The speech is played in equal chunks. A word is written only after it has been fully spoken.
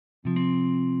Welcome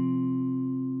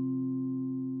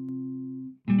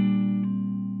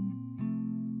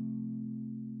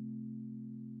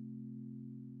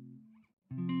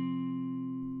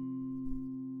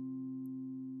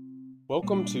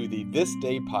to the This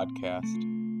Day podcast,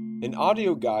 an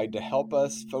audio guide to help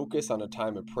us focus on a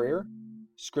time of prayer,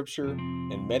 scripture,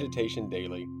 and meditation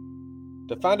daily.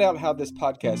 To find out how this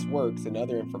podcast works and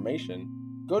other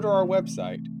information, go to our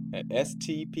website at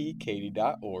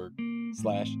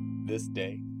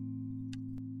stpkaty.org/thisday.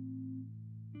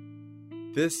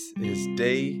 This is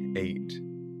day 8,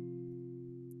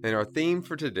 and our theme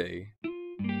for today,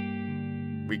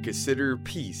 we consider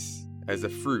peace as a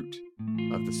fruit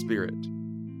of the Spirit.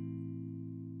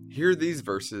 Hear these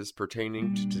verses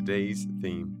pertaining to today's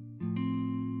theme.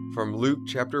 From Luke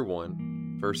chapter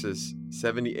 1, verses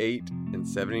 78 and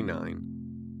 79.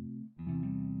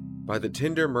 By the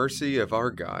tender mercy of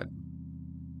our God,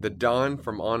 the dawn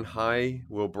from on high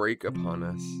will break upon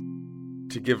us,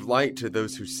 to give light to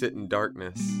those who sit in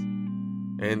darkness,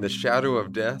 and the shadow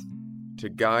of death to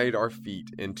guide our feet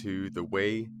into the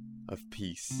way of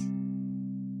peace.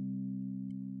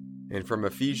 And from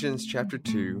Ephesians chapter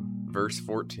 2, verse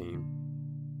 14,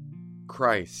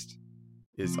 Christ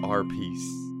is our peace.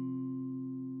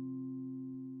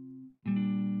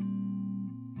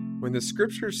 When the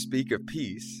scriptures speak of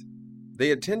peace,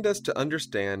 they intend us to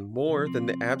understand more than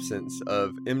the absence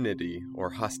of enmity or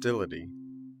hostility.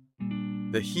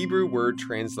 The Hebrew word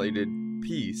translated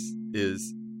peace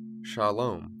is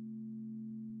shalom.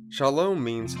 Shalom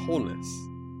means wholeness,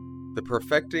 the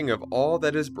perfecting of all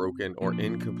that is broken or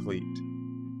incomplete.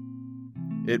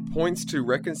 It points to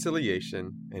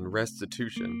reconciliation and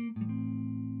restitution.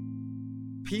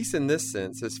 Peace in this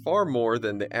sense is far more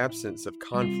than the absence of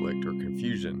conflict or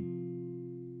confusion.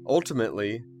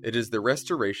 Ultimately, it is the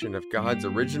restoration of God's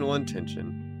original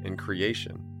intention in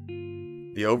creation,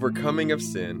 the overcoming of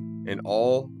sin and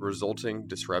all resulting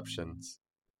disruptions.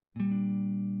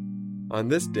 On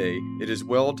this day, it is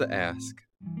well to ask,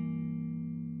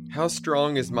 how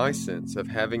strong is my sense of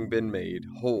having been made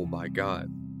whole by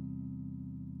God?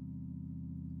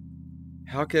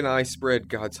 How can I spread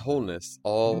God's wholeness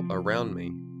all around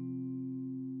me?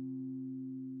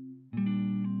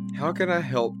 How can I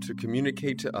help to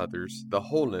communicate to others the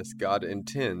wholeness God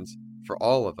intends for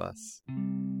all of us?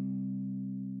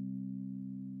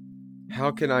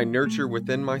 How can I nurture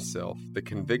within myself the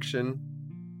conviction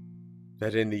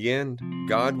that in the end,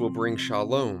 God will bring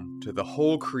shalom to the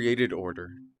whole created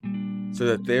order, so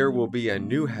that there will be a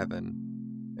new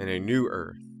heaven and a new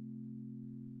earth?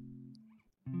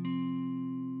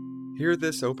 Hear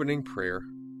this opening prayer.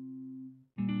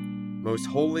 Most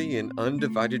holy and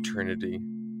undivided Trinity,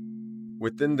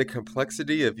 within the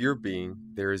complexity of your being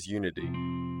there is unity.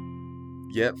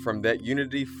 Yet from that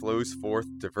unity flows forth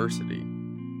diversity,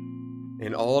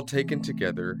 and all taken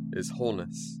together is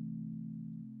wholeness.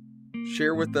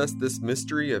 Share with us this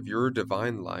mystery of your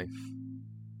divine life,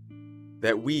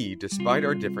 that we, despite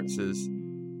our differences,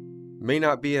 may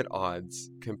not be at odds,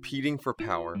 competing for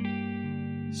power,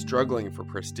 struggling for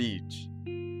prestige,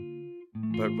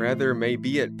 but rather may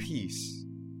be at peace,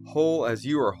 whole as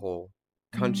you are whole,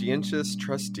 conscientious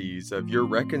trustees of your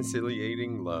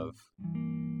reconciliating love.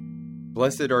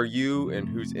 Blessed are you in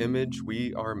whose image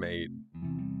we are made.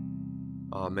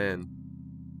 Amen.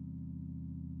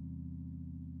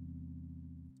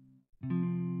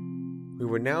 We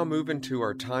will now move into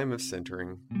our time of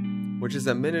centering, which is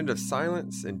a minute of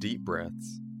silence and deep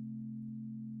breaths.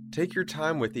 Take your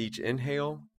time with each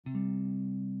inhale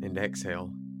and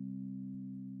exhale.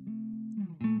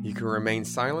 You can remain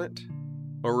silent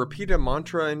or repeat a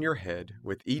mantra in your head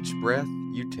with each breath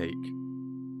you take.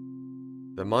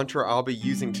 The mantra I'll be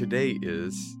using today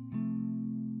is,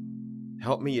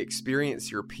 help me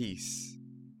experience your peace.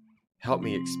 Help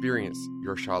me experience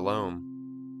your shalom.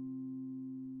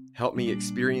 Help me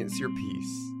experience your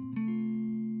peace.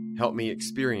 Help me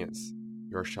experience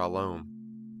your shalom.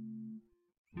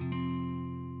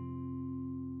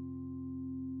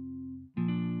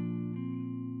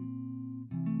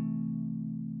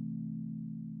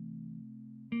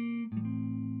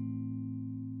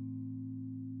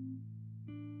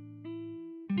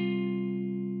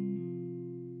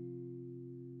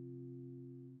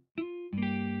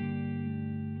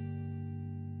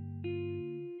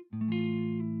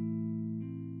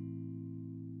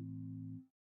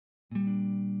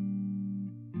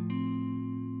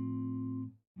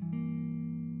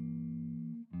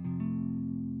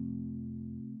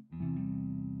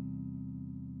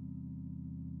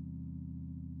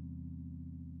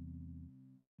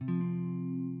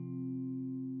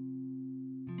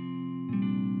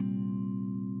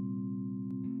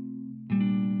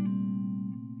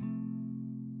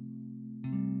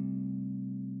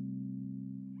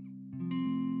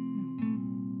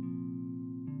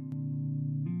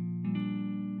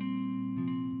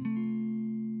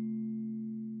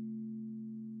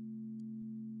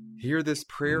 Hear this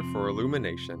prayer for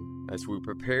illumination as we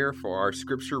prepare for our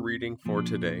scripture reading for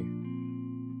today.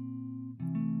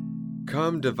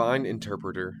 Come, divine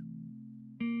interpreter,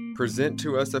 present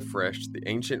to us afresh the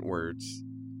ancient words,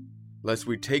 lest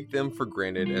we take them for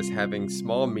granted as having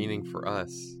small meaning for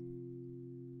us.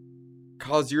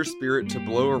 Cause your Spirit to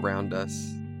blow around us,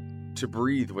 to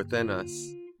breathe within us,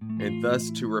 and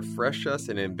thus to refresh us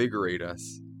and invigorate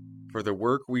us for the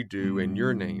work we do in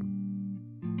your name,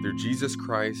 through Jesus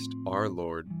Christ our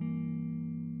Lord.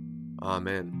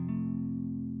 Amen.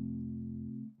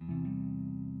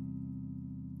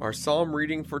 Our psalm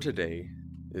reading for today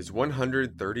is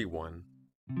 131.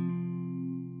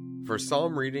 For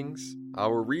psalm readings, I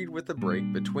will read with a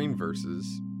break between verses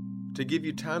to give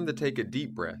you time to take a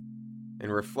deep breath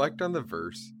and reflect on the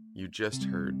verse you just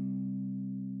heard.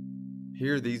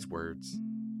 Hear these words.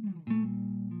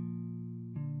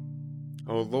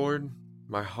 O Lord,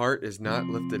 my heart is not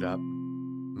lifted up,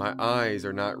 my eyes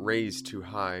are not raised too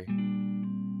high.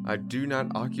 I do not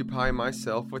occupy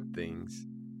myself with things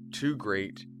too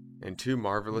great and too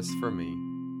marvelous for me.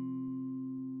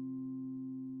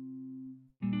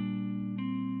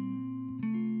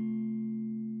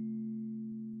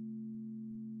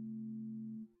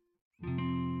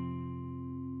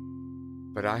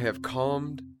 But I have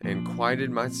calmed and quieted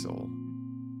my soul.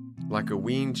 Like a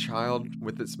weaned child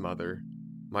with its mother,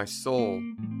 my soul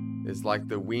is like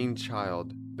the weaned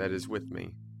child that is with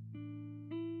me.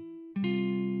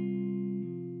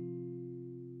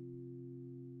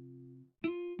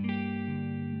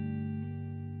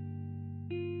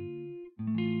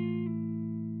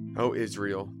 O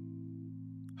Israel,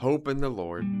 hope in the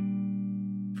Lord,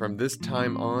 from this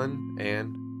time on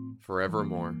and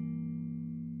forevermore.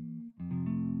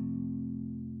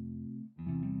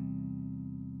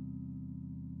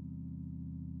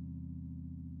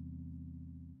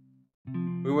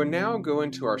 We will now go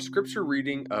into our scripture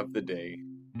reading of the day.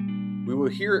 We will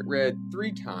hear it read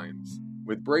 3 times,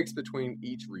 with breaks between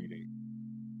each reading.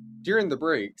 During the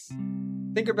breaks,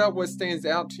 think about what stands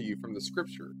out to you from the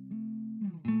scripture.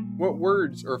 What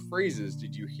words or phrases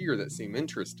did you hear that seem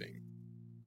interesting?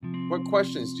 What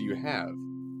questions do you have?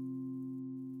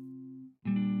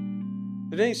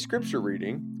 Today's scripture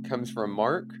reading comes from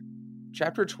Mark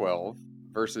chapter 12,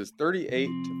 verses 38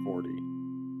 to 40,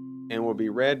 and will be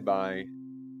read by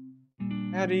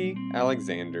Patty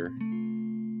Alexander.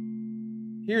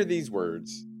 Hear these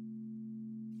words.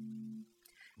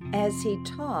 As he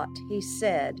taught, he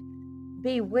said,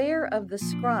 "Beware of the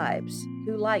scribes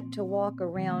who like to walk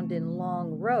around in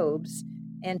long robes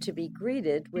and to be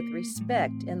greeted with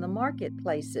respect in the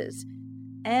marketplaces,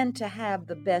 and to have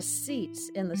the best seats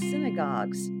in the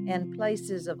synagogues and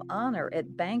places of honor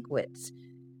at banquets.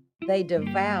 They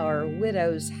devour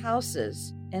widows'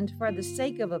 houses, and for the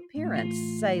sake of appearance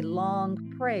say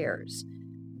long prayers.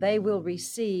 They will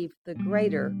receive the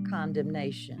greater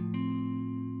condemnation."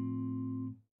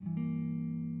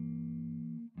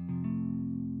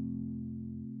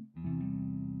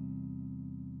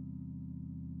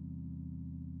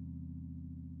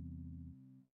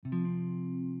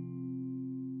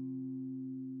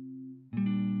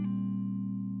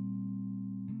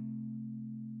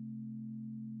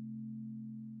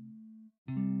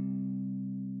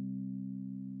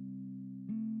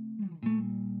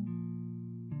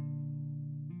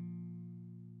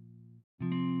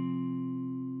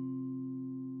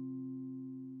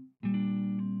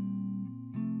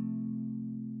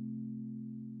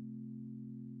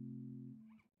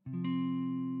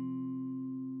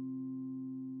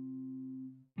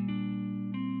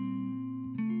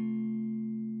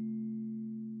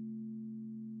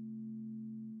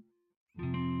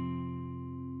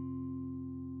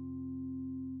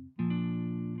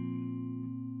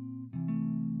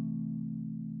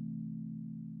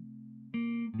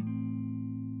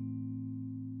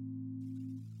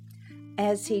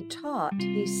 As he taught,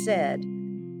 he said,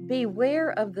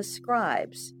 "Beware of the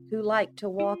scribes who like to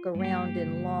walk around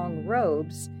in long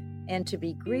robes and to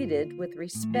be greeted with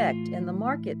respect in the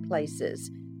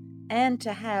marketplaces, and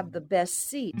to have the best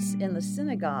seats in the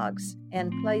synagogues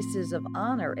and places of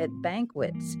honor at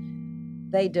banquets.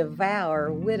 They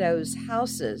devour widows'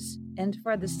 houses, and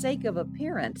for the sake of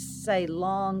appearance say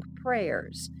long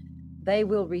prayers. They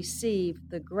will receive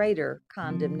the greater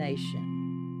condemnation."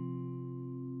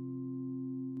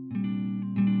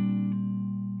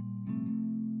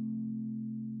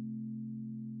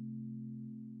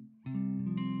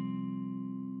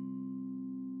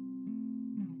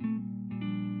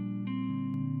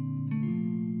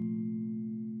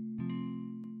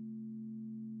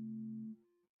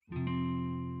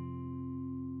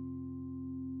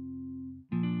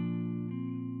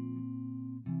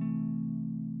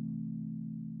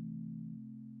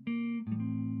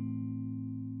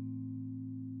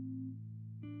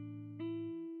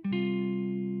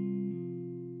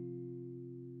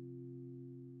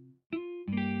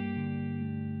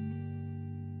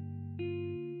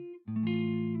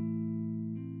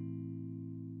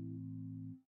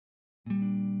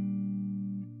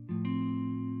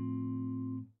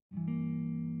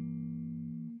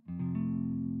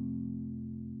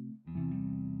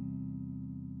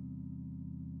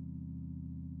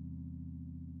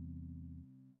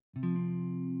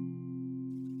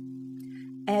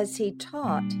 As he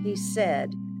taught, he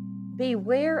said,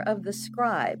 "Beware of the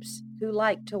scribes who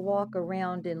like to walk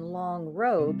around in long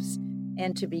robes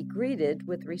and to be greeted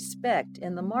with respect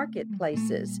in the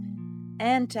marketplaces,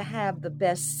 and to have the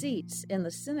best seats in the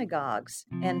synagogues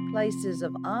and places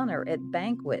of honor at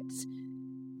banquets.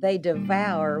 They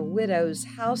devour widows'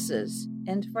 houses,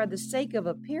 and for the sake of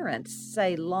appearance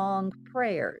say long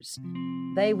prayers.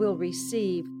 They will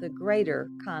receive the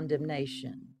greater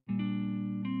condemnation."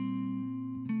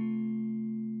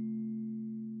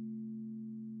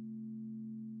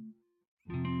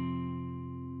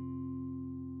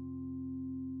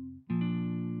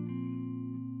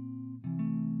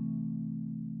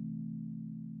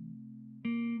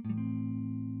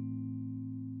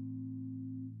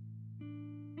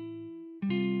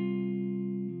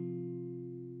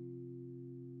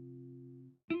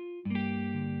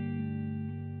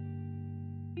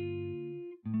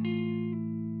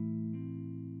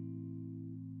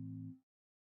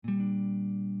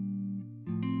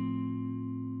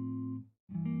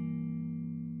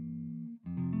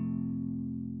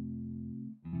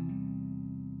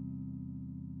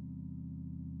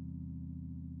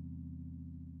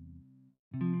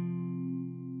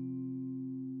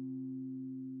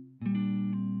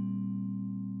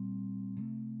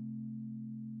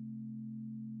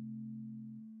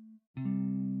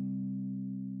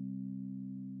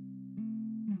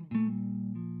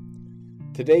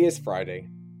 Today is Friday.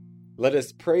 Let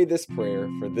us pray this prayer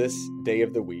for this day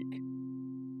of the week.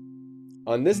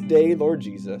 On this day, Lord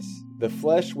Jesus, the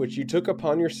flesh which you took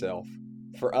upon yourself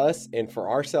for us and for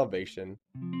our salvation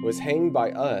was hanged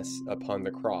by us upon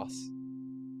the cross.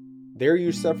 There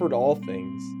you suffered all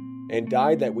things and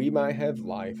died that we might have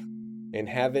life and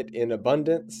have it in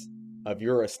abundance of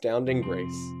your astounding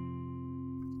grace.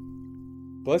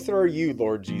 Blessed are you,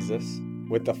 Lord Jesus,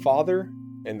 with the Father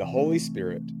and the Holy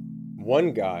Spirit,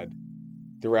 one God,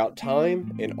 throughout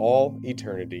time and all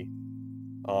eternity.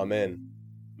 Amen.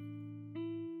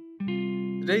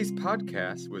 Today's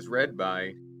podcast was read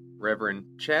by Reverend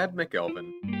Chad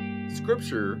McElvin.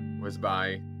 Scripture was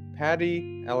by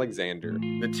Patty Alexander.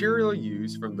 Material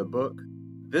used from the book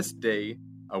This Day,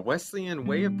 A Wesleyan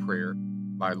Way of Prayer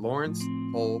by Lawrence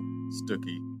Hull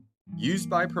Stuckey. Used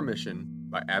by permission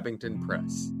by Abington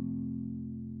Press.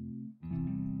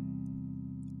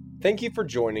 Thank you for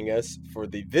joining us for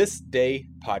the This Day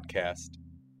podcast.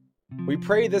 We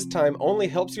pray this time only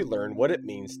helps you learn what it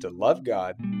means to love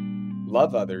God,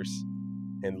 love others,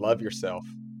 and love yourself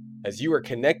as you are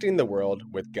connecting the world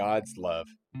with God's love.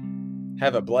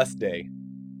 Have a blessed day.